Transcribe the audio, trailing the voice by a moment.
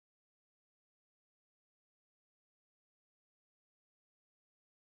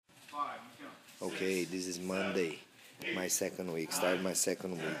Okay, this is Monday, my second week, started my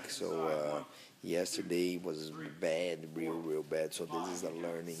second week. So yesterday was bad, real bad. So this is a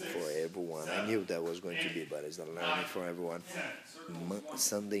learning for everyone. I knew that was going to be, but it's a learning for everyone.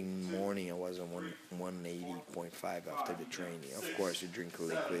 Sunday morning I was on 180.5 after the training. Of course you drink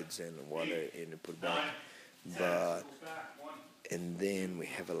liquids and water and you put back, and then we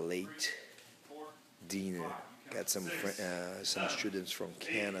have a late dinner. Got some students from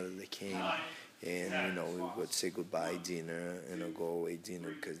Canada that came, and we would say goodbye dinner and a go away dinner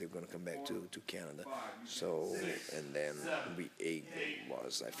because they're gonna come back to Canada. So and then we ate. I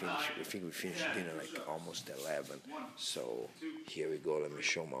think we finished dinner like almost 11. So here we go. Let me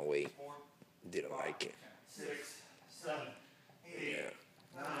show my weight. Didn't like it. Yeah.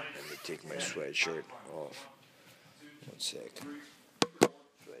 Let me take my sweatshirt off. 1 sec.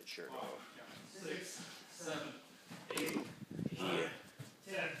 Sweatshirt off. Here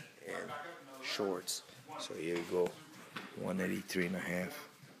and shorts. So here you go. 183 and a half.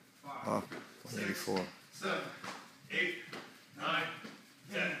 184.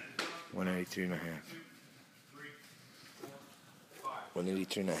 183 and a half.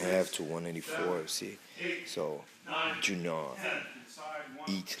 183 and a half to 184. See, so do not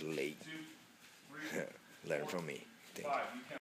eat late. Learn from me. Thank you.